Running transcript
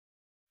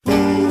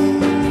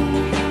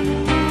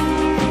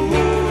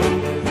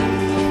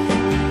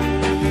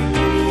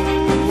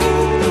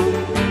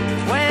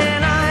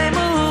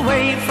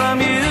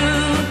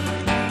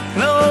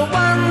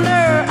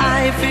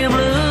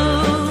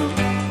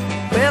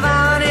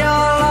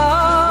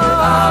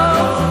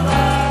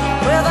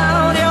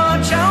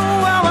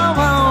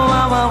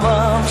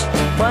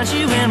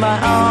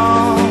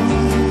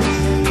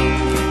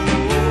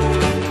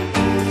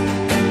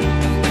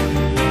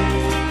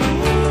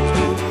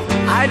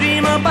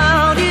dream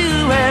about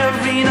you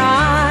every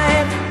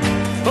night.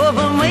 Oh,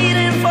 I'm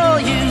waiting for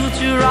you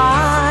to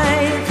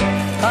write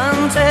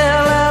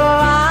until at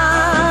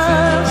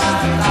last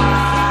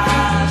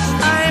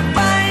I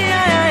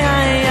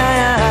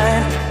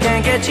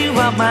can't get you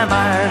off my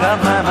mind,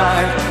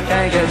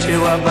 can't get you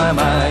off my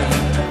mind.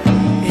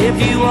 If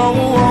you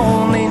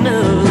only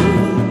knew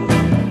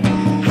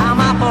how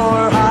my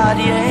poor heart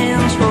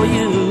yearns for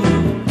you,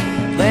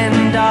 then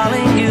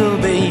darling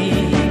you'll be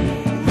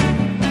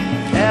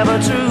ever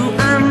true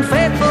and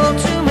faithful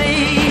to me.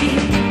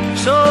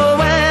 So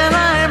when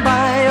I'm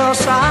by your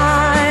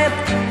side,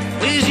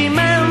 please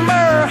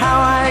remember how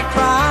I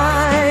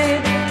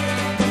cried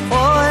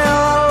for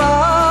your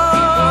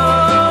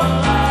love,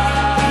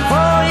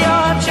 for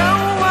your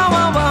charms.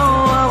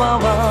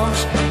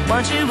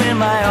 Want you in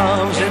my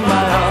arms,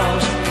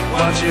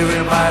 want you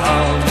in my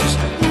arms.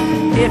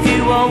 If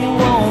you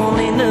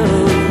only knew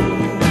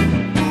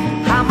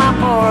how my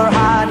poor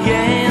heart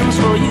yearns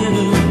for you,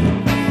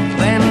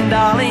 then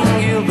darling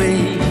you'll be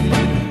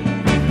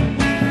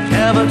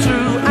ever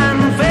true